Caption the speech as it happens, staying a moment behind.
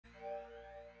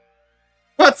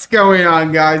What's going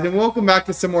on, guys, and welcome back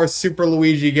to some more Super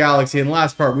Luigi Galaxy. In the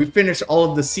last part, we finished all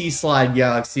of the Sea Slide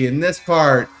Galaxy. In this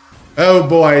part, oh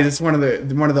boy, this is one of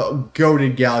the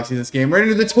goated galaxies in this game. We're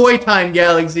into the Toy Time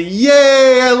Galaxy.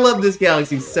 Yay! I love this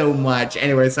galaxy so much.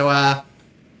 Anyway, so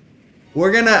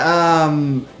we're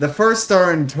gonna the first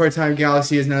star in Toy Time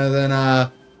Galaxy is none other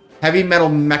than Heavy Metal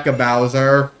Mecha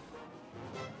Bowser.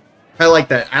 I like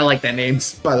that. I like that name,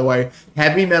 by the way.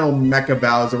 Heavy Metal Mecha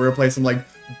Bowser. We're gonna play some like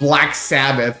Black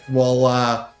Sabbath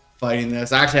while fighting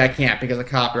this. Actually, I can't because of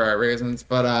copyright reasons.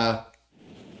 But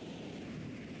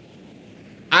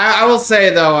I will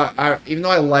say though, even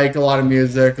though I like a lot of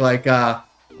music, like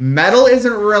metal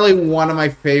isn't really one of my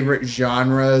favorite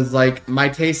genres. Like my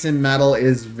taste in metal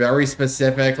is very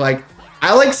specific. Like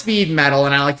I like speed metal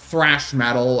and I like thrash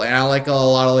metal and I like a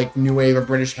lot of like new wave or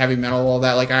British heavy metal, all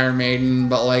that, like Iron Maiden.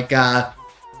 But like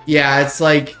yeah, it's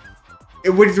like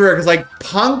it would be weird because like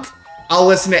punk, I'll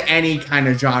listen to any kind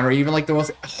of genre, even like the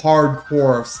most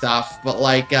hardcore of stuff. But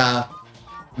like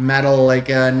metal, like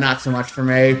not so much for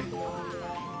me.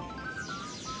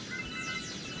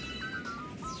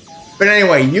 But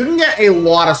anyway, you can get a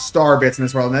lot of star bits in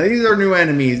this world. Now these are new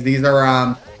enemies. These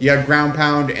are you have ground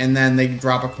pound and then they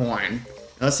drop a coin.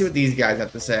 Now, let's see what these guys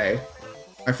have to say.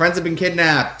 My friends have been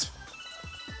kidnapped.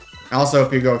 Also,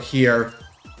 if you go here,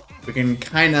 we can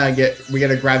kind of get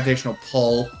a gravitational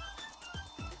pull.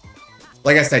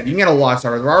 Like I said, you can get a lot of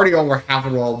stars. We're already over half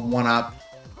of the world one up.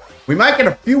 We might get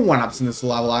a few one ups in this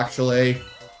level actually. And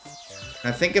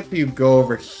I think if you go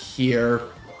over here.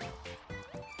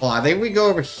 Hold on, I think we go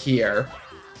over here.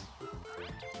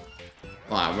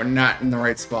 Hold on, we're not in the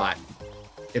right spot.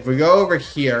 If we go over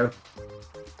here,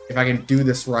 if I can do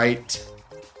this right.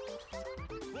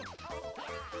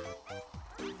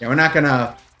 Yeah, we're not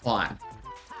gonna. Hold on.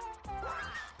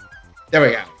 There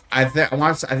we go. I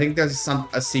think there's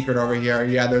a secret over here.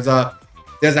 Yeah, there's a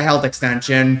health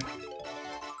extension.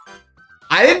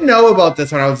 I didn't know about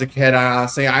this when I was a kid.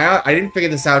 Honestly, I didn't figure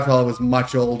this out until I was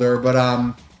much older. But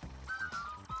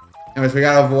anyways, we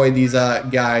gotta avoid these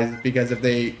guys because if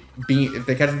they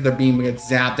catch their beam, we get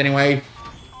zapped. Anyway,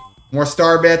 more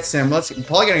star bits, and we're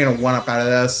probably gonna get a 1-up out of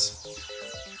this.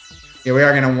 Yeah, we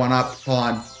are gonna 1-up. Hold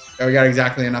on. Yeah, we got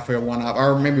exactly enough for a 1-up,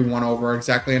 or maybe 1 over,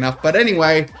 exactly enough. But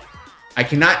anyway, I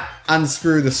cannot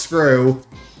unscrew the screw.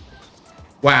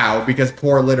 Wow, because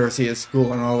poor literacy at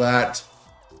school and all that.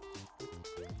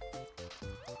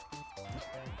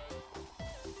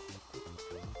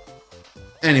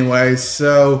 Anyway,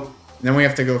 so then we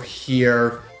have to go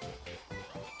here.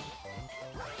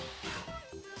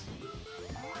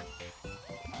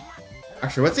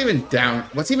 Actually, what's even down?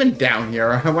 What's even down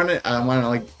here? I want to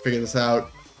like figure this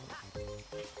out.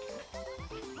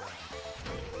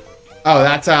 Oh,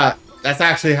 that's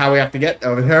actually how we have to get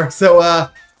over there. So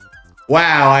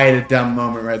wow, I had a dumb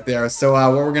moment right there. So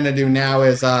what we're gonna do now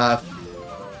is let's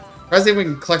see if we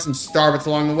can collect some star bits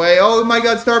along the way. Oh my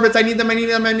god, star bits! I need them! I need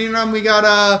them! I need them! We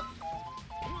got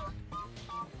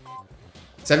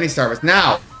 70 star bits.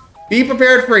 Now, be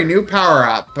prepared for a new power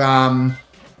up.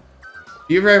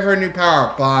 Be prepared for a new power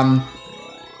up.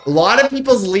 A lot of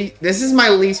people's this is my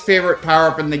least favorite power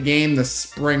up in the game, the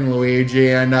Spring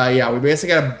Luigi, and yeah, we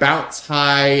basically gotta bounce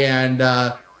high and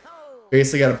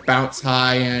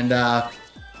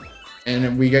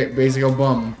and we get basically go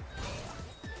boom.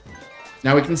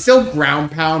 Now we can still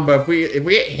ground pound, but if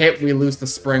we get hit, we lose the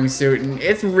spring suit, and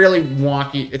it's really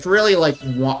wonky. It's really like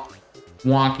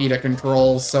wonky to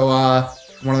control. So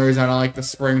one of the reasons I don't like the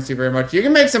spring suit very much. You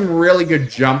can make some really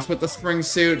good jumps with the spring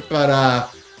suit, but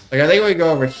like I think we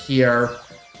go over here.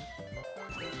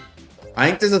 I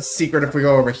think there's a secret if we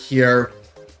go over here.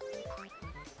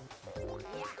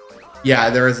 Yeah,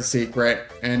 there is a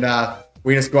secret, and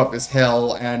we just go up this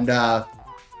hill, and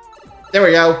there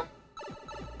we go.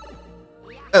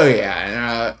 Oh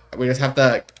yeah, and we have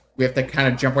to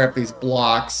kind of jump right up these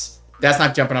blocks. That's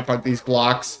not jumping up on these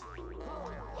blocks.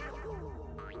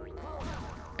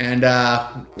 And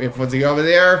if once we go over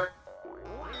there,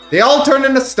 they all turn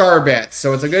into star bits.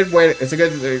 So it's a good way.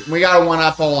 We got a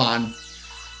 1-up. Hold on.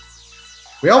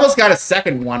 We almost got a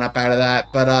second 1-up out of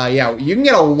that. But yeah, you can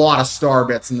get a lot of star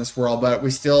bits in this world, but we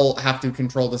still have to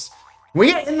control this. Can we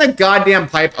get in the goddamn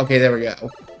pipe? Okay, there we go.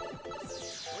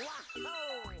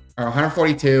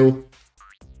 142.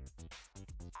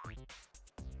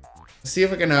 Let's see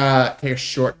if we can take a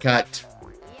shortcut.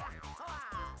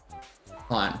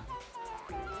 Hold on.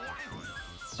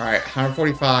 Alright,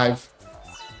 145.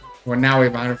 Well, now we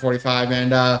have 145,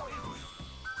 and oh,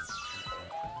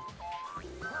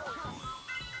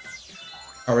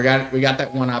 we got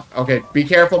that 1-up. Okay, be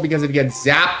careful because if you get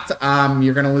zapped,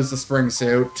 you're gonna lose the spring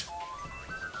suit.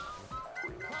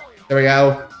 There we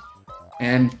go.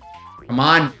 And come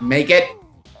on, make it.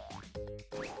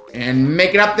 And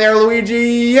make it up there,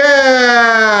 Luigi.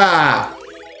 Yeah!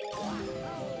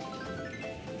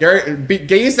 Get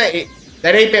used to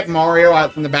that 8-bit Mario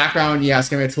out in the background. Yeah, it's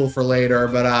gonna be a tool for later,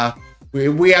 but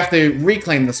we have to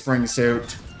reclaim the spring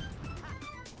suit.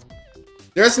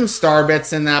 There's some star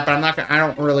bits in that, but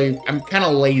I'm kind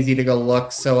of lazy to go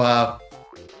look, so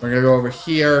we're gonna go over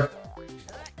here.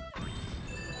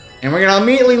 And we're gonna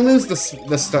immediately lose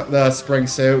the spring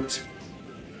suit.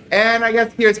 And I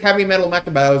guess here's Heavy Metal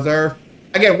Mecha Bowser.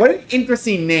 Again, what an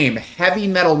interesting name, Heavy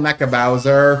Metal Mecha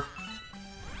Bowser.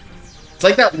 It's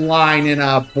like that line in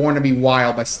Born to Be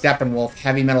Wild by Steppenwolf,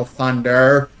 Heavy Metal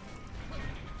Thunder.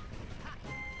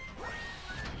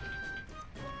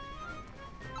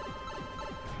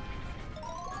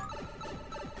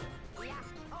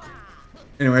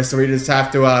 Anyway, so we just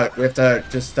have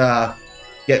to,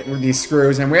 get these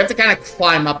screws, and we have to kind of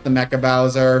climb up the Mecha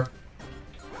Bowser.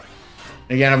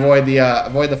 Again, avoid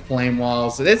the flame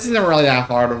walls. So this isn't really that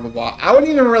hard of a boss. I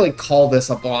wouldn't even really call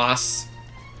this a boss.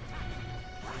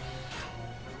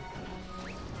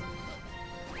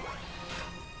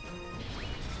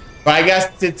 But I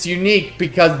guess it's unique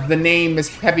because the name is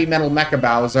Heavy Metal Mecha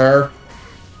Bowser.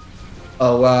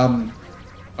 Oh,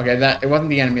 okay, it wasn't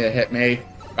the enemy that hit me.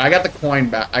 But I got the coin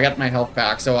back. I got my health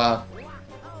back, so, I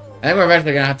think we're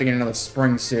eventually gonna have to get another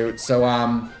spring suit, so,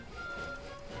 I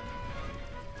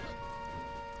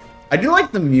do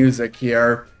like the music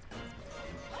here.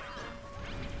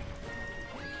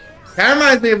 Kind of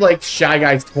reminds me of, like, Shy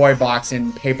Guy's toy box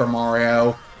in Paper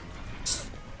Mario.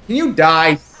 Can you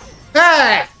die?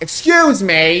 Hey! Excuse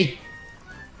me!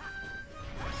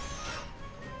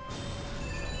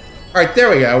 Alright,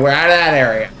 there we go. We're out of that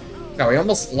area. God, we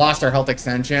almost lost our health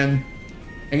extension.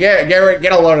 And get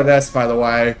a load of this, by the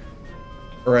way.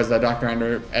 Or as Dr.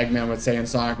 Eggman would say in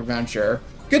Sonic Adventure.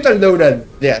 Get a load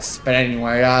of this. But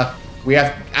anyway,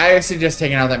 I suggest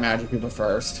taking out that magic people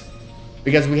first.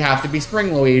 Because we have to be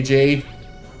Spring Luigi.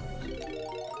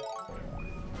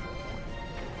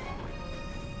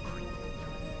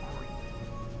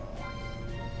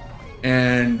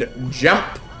 And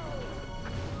jump.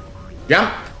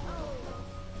 Jump.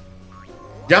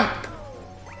 Jump.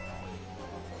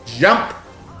 Jump.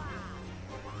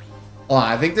 Oh,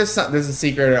 I think there's a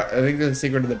secret. I think there's a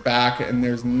secret to the back, and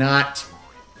there's not.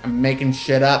 I'm making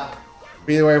shit up.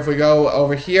 Either way, if we go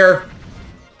over here,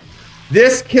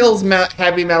 this kills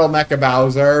Heavy Metal Mecha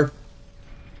Bowser.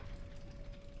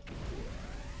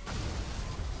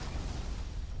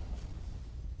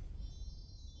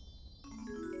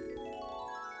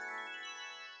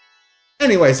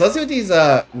 Anyway, so let's see what these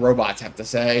robots have to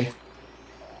say.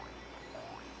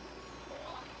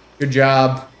 Good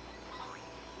job.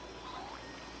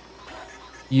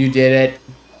 You did it.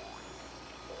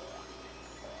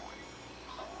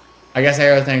 I guess I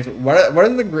have things. What are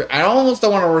the green? I almost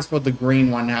don't want to risk what the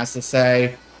green one has to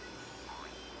say.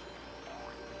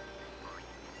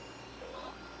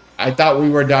 I thought we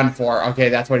were done for. Okay,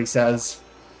 that's what he says.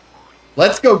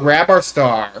 Let's go grab our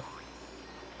star.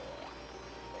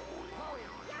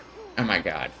 Oh my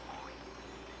god.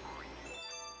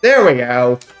 There we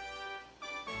go.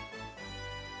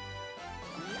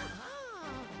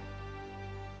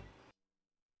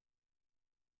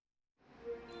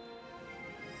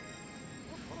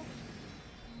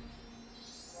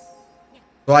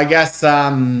 So I guess,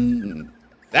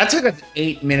 that took us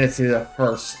 8 minutes to the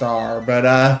first star, but,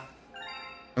 I'm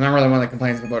not really one that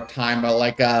complains about time, but,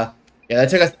 like, yeah, that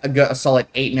took us a solid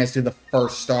 8 minutes to the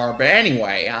first star, but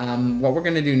anyway, what we're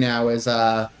gonna do now is,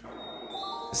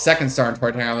 second star in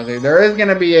Toy Technology. There is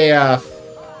gonna be a,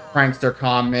 Prankster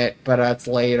Comet, but, it's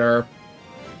later.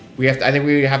 I think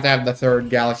we have to have the third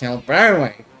Galaxy, but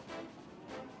anyway.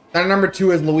 Number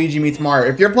 2 is Luigi Meets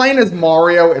Mario. If you're playing as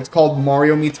Mario, it's called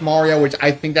Mario Meets Mario, which I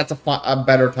think that's a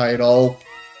better title.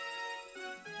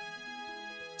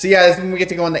 So yeah, this is when we get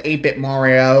to go on the 8-bit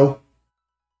Mario.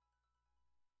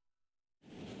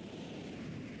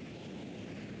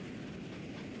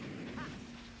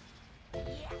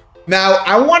 Now,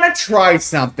 I want to try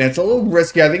something. It's a little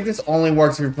risky. I think this only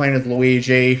works if you're playing as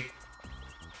Luigi.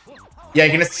 Yeah,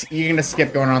 you're gonna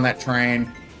skip going on that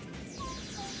train.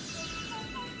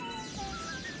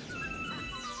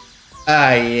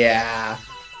 Yeah.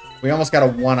 We almost got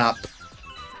a 1-up.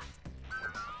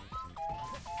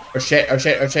 Oh shit, oh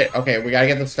shit, oh shit. Okay, we gotta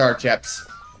get the star chips.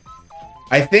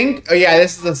 I think, oh yeah,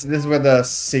 this is where the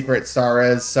secret star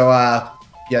is. So,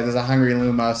 yeah, there's a Hungry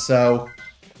Luma, so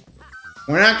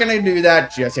we're not gonna do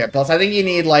that just yet. Plus, I think you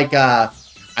need like,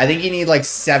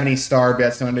 70 star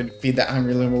bits in order to feed that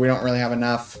Hungry Luma. We don't really have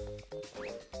enough.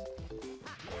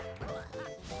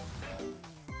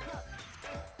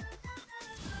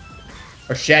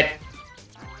 Oh shit.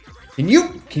 Can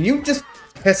you just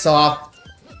piss off?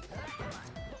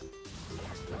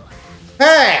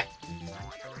 Hey!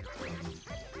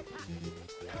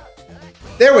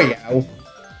 There we go.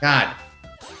 God.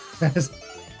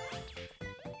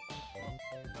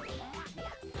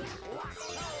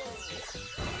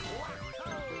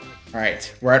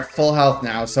 Alright, we're at full health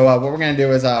now. So what we're gonna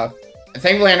do is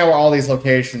thankfully I know where all these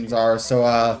locations are,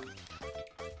 so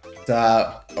it's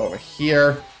over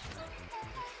here.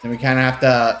 Then we kinda have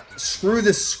to screw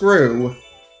the screw.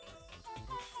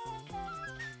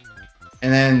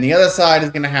 And then the other side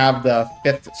is gonna have the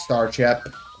 5th star chip.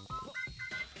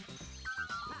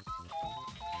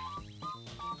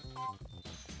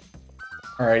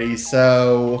 Alrighty,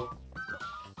 so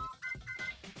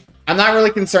I'm not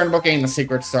really concerned about getting the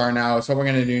secret star now. So what we're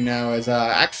gonna do now is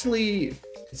actually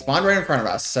it spawned right in front of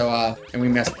us. So and we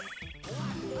missed.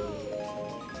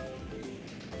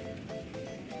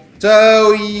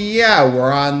 So yeah,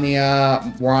 we're on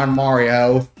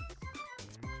Mario.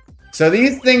 So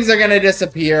these things are gonna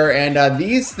disappear, and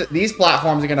these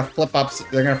platforms are gonna flip up.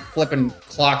 They're gonna flip in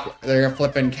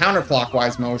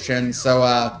counterclockwise motion.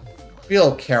 So be a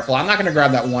little careful. I'm not gonna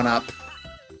grab that one up.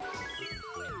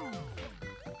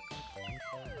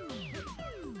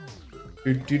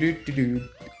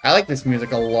 I like this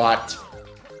music a lot.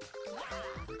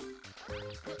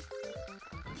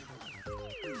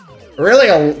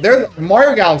 Really, there's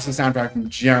Mario Galaxy soundtrack in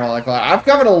general. Like I've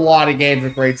covered a lot of games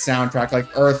with great soundtrack, like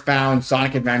Earthbound,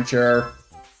 Sonic Adventure,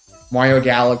 Mario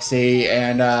Galaxy,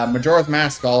 and Majora's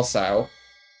Mask also.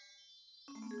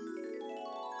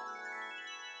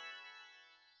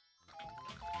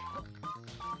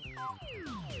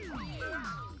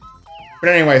 But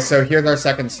anyway, so here's our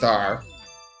 2nd star.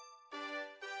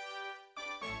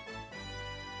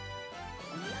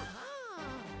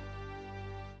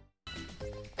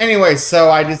 Anyway,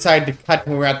 so I decided to cut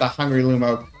when we were at the Hungry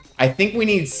Lumo. I think we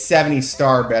need 70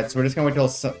 star bits. We're just gonna wait till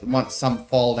some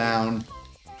fall down.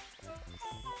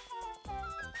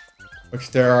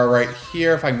 Which there are right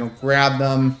here, if I can go grab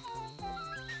them.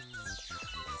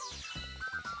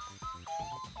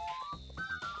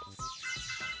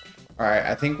 Alright,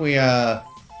 I think we, there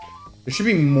should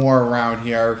be more around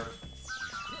here.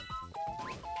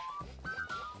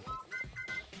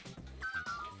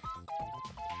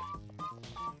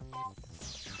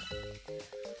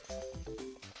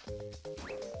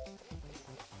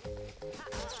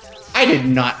 I did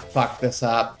not fuck this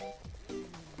up.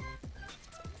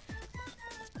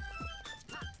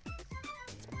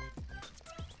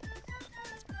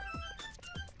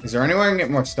 Is there anywhere I can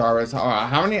get more star bits? Oh,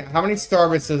 how many star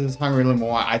bits does this Hungry Lumo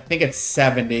want? I think it's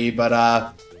 70, but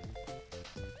I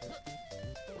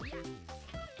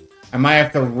might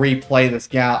have to replay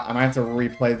this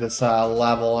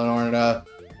level in order to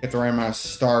get the right amount of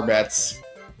star bits.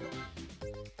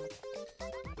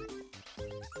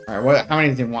 Alright, how many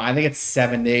does he want? I think it's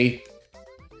 70.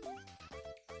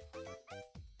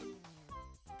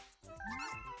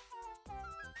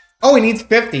 Oh, he needs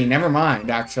 50. Never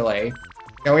mind, actually.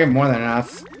 Yeah, we have more than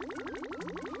enough.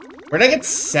 Where'd I get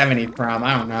 70 from?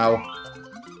 I don't know.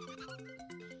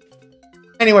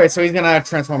 Anyway, so he's gonna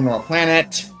transform to a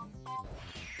planet.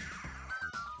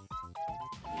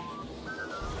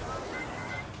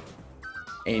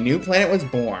 A new planet was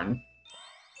born.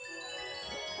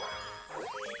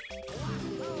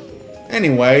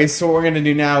 Anyway, so what we're gonna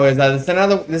do now is this is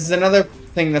another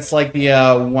thing that's like the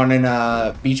one in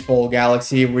Beach Bowl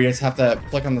Galaxy. We just have to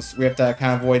click on this. We have to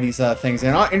kind of avoid these things.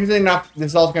 And interestingly enough,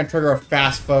 this is also gonna trigger a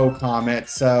fast foe comet.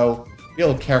 So be a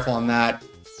little careful on that.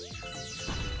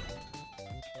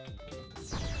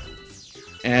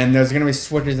 And there's gonna be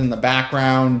switches in the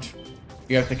background.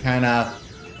 You have to kind of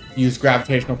use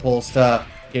gravitational pulls to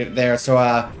get it there. So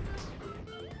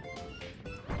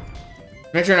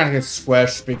make sure not to get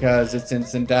squished because it's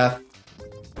instant death.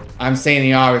 I'm saying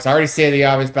the obvious. I already say the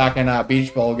obvious back in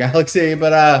Beach Bowl Galaxy,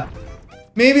 but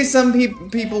maybe some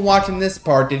people watching this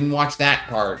part didn't watch that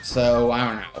part, so I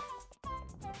don't know.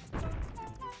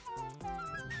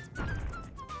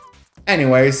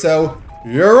 Anyway, so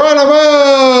Geronimo!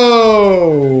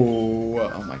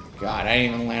 Oh my god, I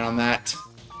didn't even land on that.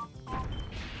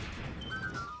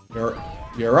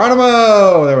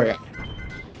 Geronimo! There we go.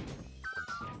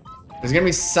 There's gonna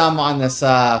be some on this,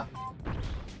 there's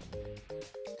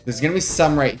gonna be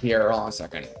some right here. Hold on a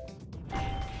second.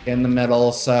 In the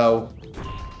middle, so...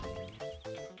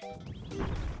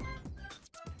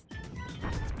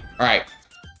 Alright.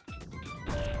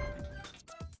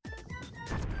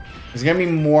 There's gonna be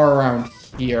more around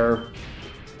here.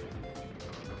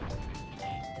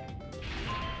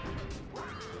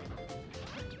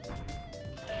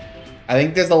 I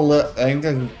think there's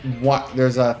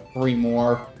there's a 3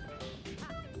 more.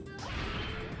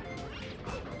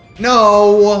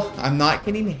 No, I'm not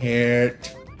getting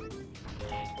hit.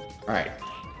 Alright.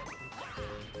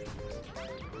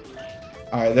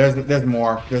 Alright, there's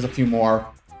more. There's a few more.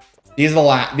 These are the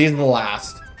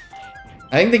last.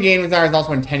 I think the game designer is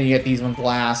also intending to get these ones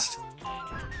last.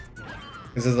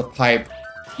 This is a pipe.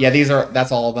 Yeah,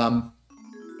 that's all of them.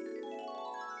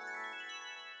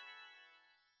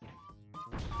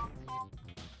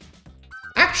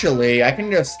 Actually, I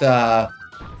can just,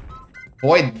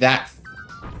 avoid that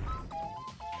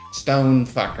stone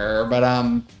fucker, but,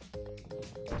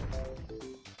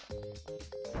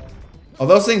 oh,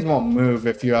 those things won't move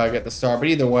if you, get the star, but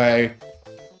either way.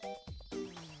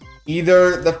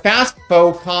 Either the fast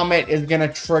bow comet is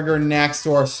gonna trigger next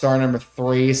or star number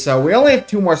 3, so we only have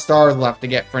 2 more stars left to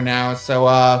get for now, so,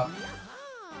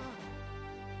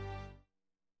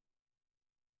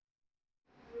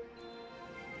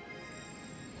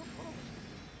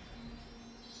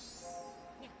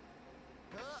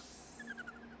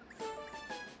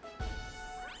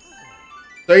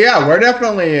 So yeah, we're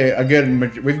definitely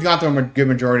we've gone through a good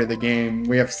majority of the game.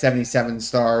 We have 77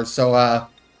 stars, so,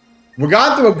 we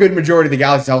got through a good majority of the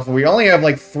galaxies also. We only have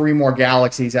like 3 more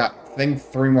galaxies I think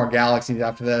 3 more galaxies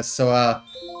after this. So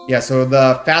yeah, so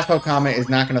the fastball comet is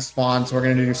not gonna spawn, so we're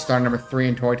gonna do star number 3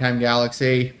 in Toy Time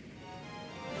Galaxy.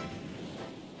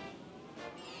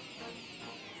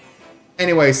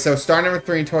 Anyway, so star number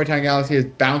 3 in Toy Time Galaxy is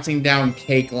bouncing down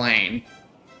Cake Lane.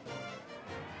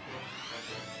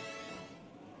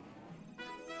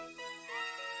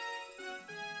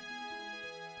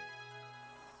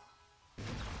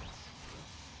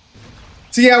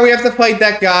 So yeah, we have to fight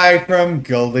that guy from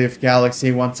Goldleaf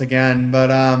Galaxy once again, but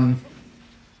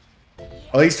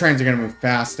well, these trains are gonna move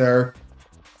faster.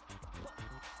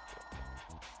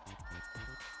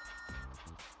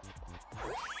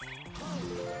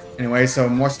 Anyway, so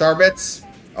more star bits.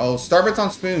 Oh, star bits on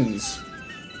spoons.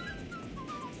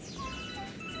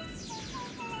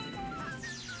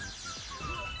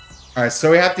 Alright,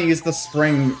 so we have to use the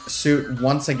spring suit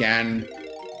once again.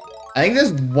 I think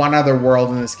there's one other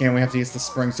world in this game we have to use the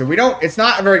spring suit. It's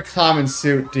not a very common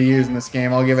suit to use in this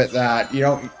game, I'll give it that. You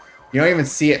don't even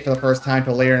see it for the first time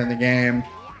till later in the game.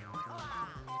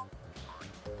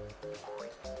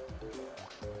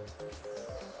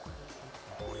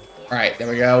 Alright, there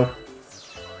we go.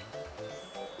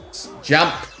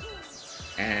 Jump.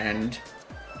 And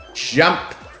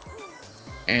jump.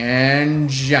 And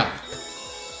jump.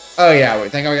 Oh yeah, I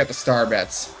think I got the star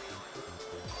bits.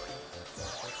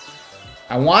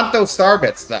 I want those star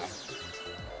bits, though.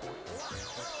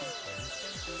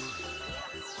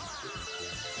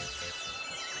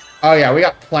 Oh yeah, we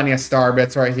got plenty of star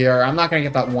bits right here. I'm not gonna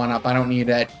get that 1-up. I don't need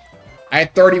it. I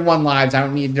had 31 lives. I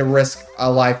don't need to risk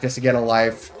a life just to get a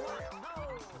life.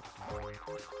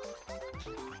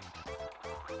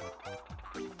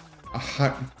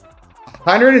 Like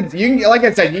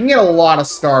I said, you can get a lot of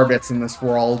star bits in this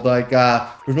world. Like,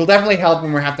 which will definitely help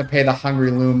when we have to pay the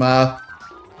Hungry Luma.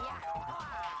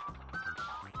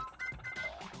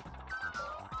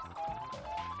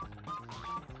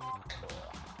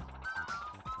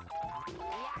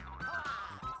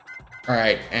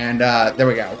 Alright, and there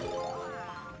we go.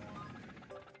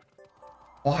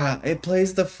 Wow, it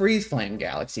plays the Freeze Flame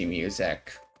Galaxy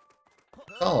music.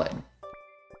 Solid.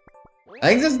 I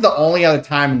think this is the only other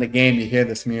time in the game you hear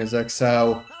this music,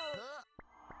 so...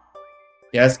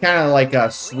 Yeah, it's kind of like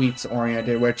sweets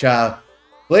oriented, which,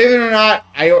 believe it or not,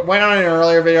 I went on in an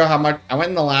earlier video I went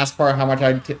in the last part how much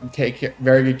I take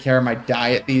very good care of my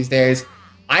diet these days.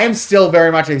 I am still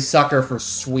very much a sucker for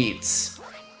sweets.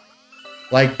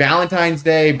 Like Valentine's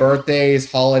Day,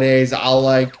 birthdays, holidays,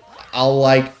 I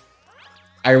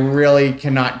really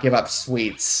cannot give up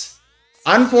sweets.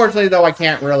 Unfortunately, though, I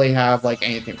can't really have, like,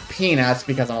 anything peanuts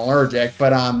because I'm allergic,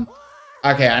 but,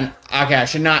 okay, I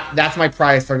should not, that's my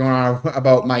price for going on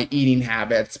about my eating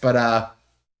habits, but,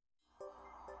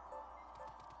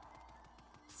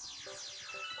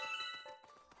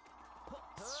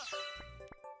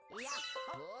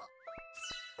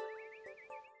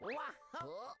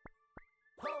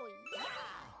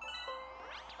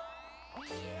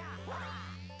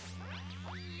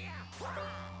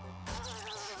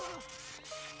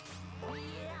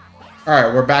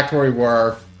 Alright, we're back to where we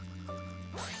were.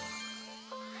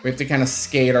 We have to kind of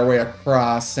skate our way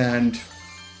across and...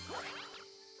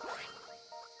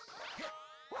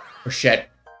 Oh shit.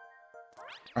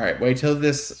 Alright, wait till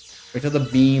the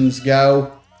beams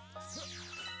go.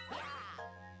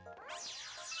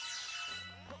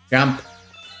 Jump.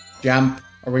 Jump.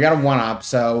 Or we got a 1-up,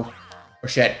 so... Oh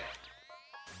shit.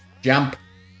 Jump.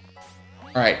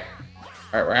 Alright.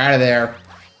 Alright, we're out of there.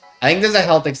 I think there's a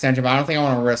health extension, but I don't think I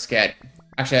want to risk it.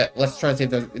 Actually, let's try to see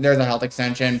if there's a health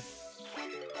extension.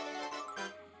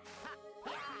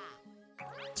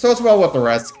 So it's well worth the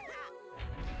risk.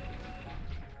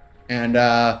 And,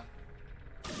 I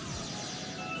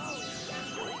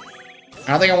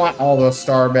don't think I want all those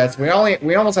star bits. We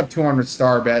almost have 200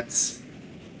 star bits.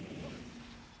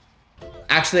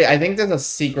 Actually, I think there's a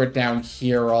secret down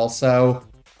here also.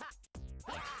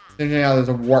 There's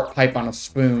a warp pipe on a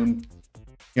spoon.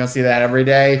 You don't see that every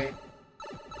day?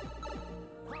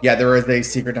 Yeah, there is a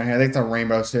secret down here. I think it's a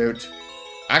rainbow suit.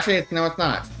 Actually, no, it's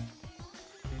not.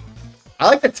 I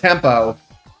like the tempo.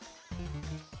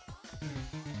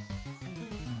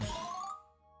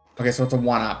 Okay, so it's a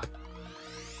 1-up.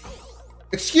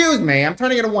 Excuse me, I'm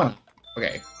trying to get a 1-up.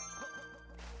 Okay.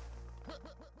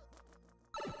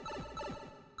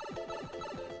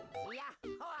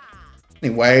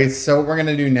 Anyway, so what we're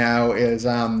gonna do now is,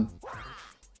 I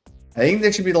think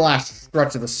this should be the last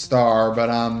stretch of the star, but,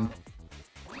 oh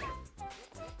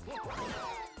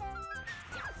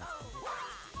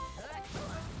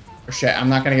shit, I'm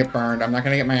not gonna get burned. I'm not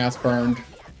gonna get my ass burned.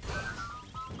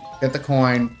 Get the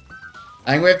coin.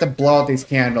 I think we have to blow out these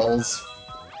candles.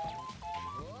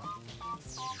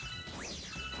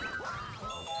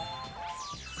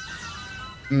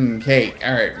 Okay,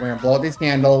 alright, we're gonna blow out these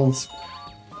candles.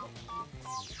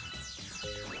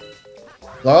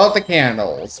 Blow out the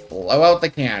candles. Blow out the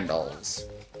candles.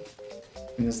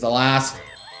 And this is the last.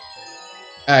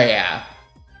 Oh, yeah.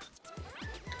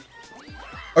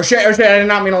 Oh, shit, I did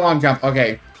not mean a long jump.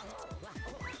 Okay.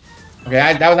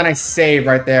 Okay, that was a nice save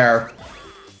right there.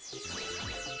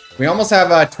 We almost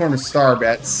have 200 star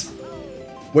bits.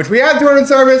 Which we have 200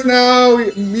 star bits now!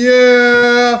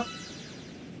 Yeah!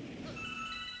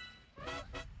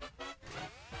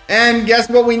 And guess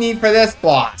what we need for this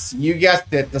boss? You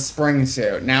guessed it, the spring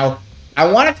suit. Now, I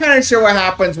want to kind of show what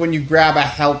happens when you grab a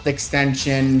health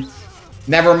extension.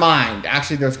 Never mind.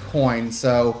 Actually, there's coins,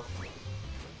 so...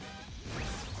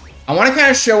 I want to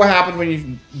kind of show what happens when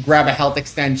you grab a health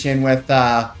extension with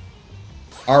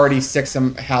already 6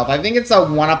 health. I think it's a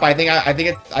 1-up. I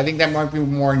think that might be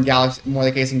more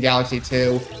the case in Galaxy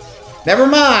 2. Never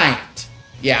mind.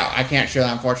 Yeah, I can't show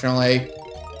that, unfortunately.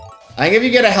 I think if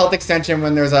you get a health extension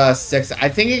when there's a 6, I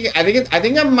think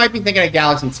I might be thinking of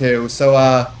Galaxy 2.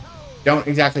 So don't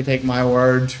exactly take my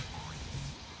word.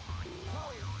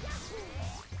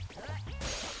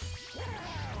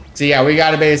 So yeah, we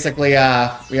gotta basically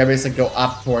go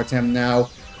up towards him now.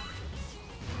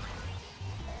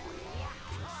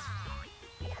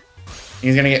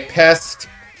 He's gonna get pissed.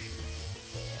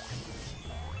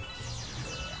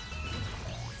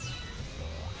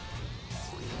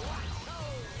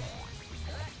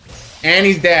 And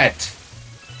he's dead.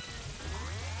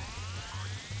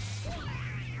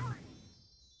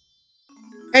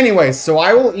 Anyway, so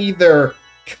I will either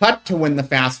cut to when the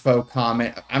Fastfo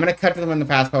comment. I'm gonna cut to when the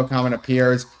Fastfo comment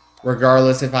appears,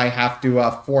 regardless if I have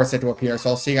to force it to appear. So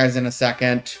I'll see you guys in a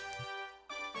second.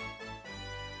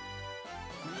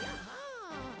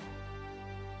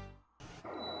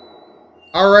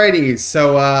 Alrighty,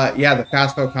 so yeah, the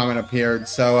Fastfo comment appeared.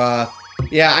 So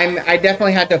yeah, I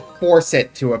definitely had to force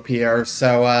it to appear.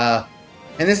 So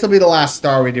and this will be the last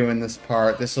star we do in this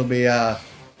part. This will be this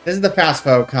is the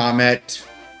Fastfo comment.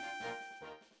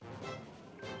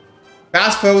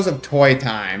 Fastfos of Toy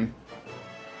Time.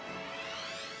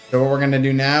 So what we're gonna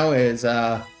do now is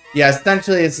yeah,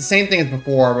 essentially it's the same thing as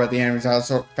before, but the enemies are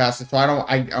so faster. So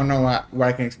I don't know what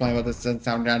I can explain about this. Doesn't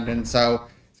sound redundant. So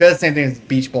it's the same thing as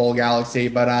Beach Bowl Galaxy,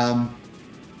 but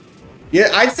yeah,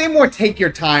 I'd say more take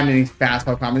your time in these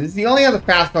Fastfo comments. It's the only other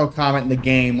Fastfo comment in the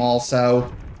game,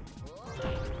 also.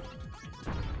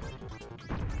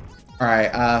 All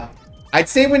right, I'd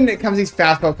say when it comes to these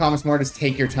Fastfo comments, more just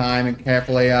take your time and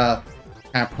carefully kind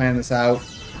of plan this out.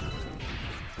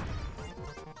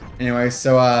 Anyway,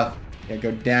 so yeah,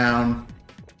 go down.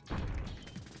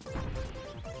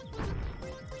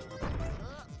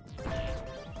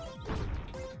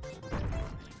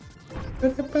 I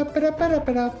think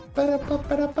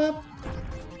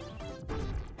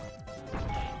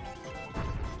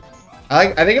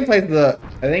it plays the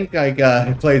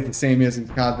it plays the same music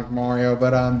as Cosmic Mario,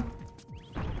 but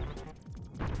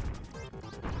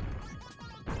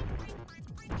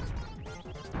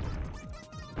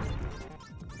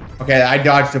okay, I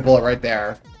dodged a bullet right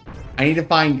there. I need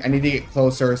to get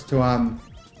closer to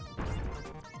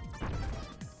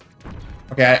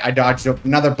okay, I dodged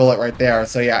another bullet right there.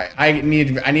 So yeah, I need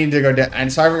to go down. I'm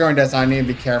sorry for going down, so I need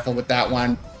to be careful with that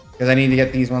one because I need to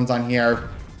get these ones on here.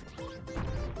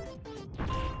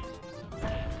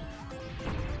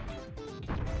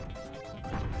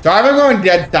 So I've been going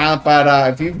dead silent,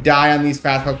 but if you die on these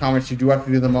fast food comments, you do have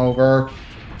to do them over.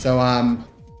 So,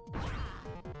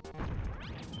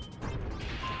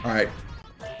 alright.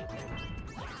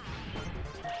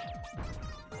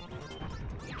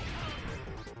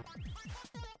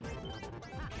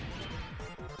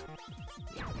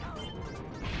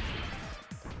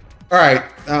 Alright,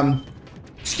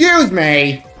 excuse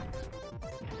me!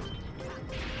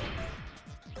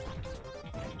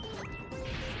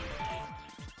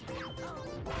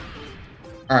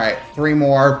 Alright, 3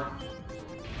 more.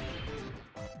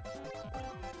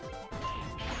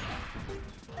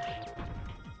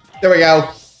 There we go.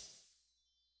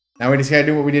 Now we just gotta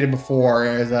do what we did before.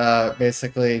 Is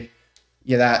basically,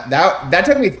 yeah, that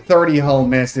took me 30 whole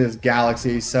minutes to this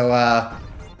galaxy. So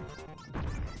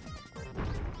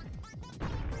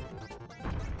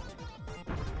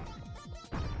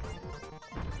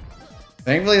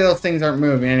thankfully those things aren't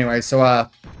moving anyway. So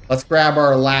let's grab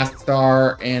our last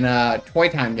star in Toy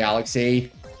Time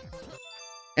Galaxy,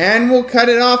 and we'll cut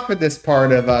it off for this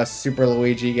part of Super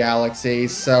Luigi Galaxy.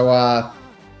 So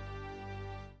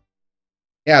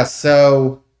yeah,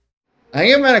 so I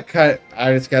think I'm gonna cut.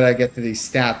 I just gotta get to these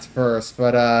stats first,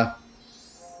 but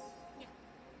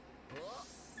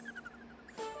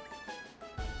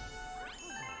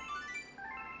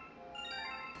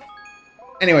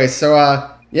anyway, so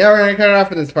yeah, we're gonna cut it off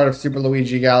for this part of Super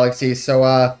Luigi Galaxy.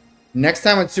 So next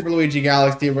time on Super Luigi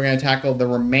Galaxy, we're gonna tackle the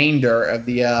remainder of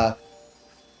the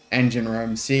engine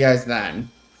room. See you guys then.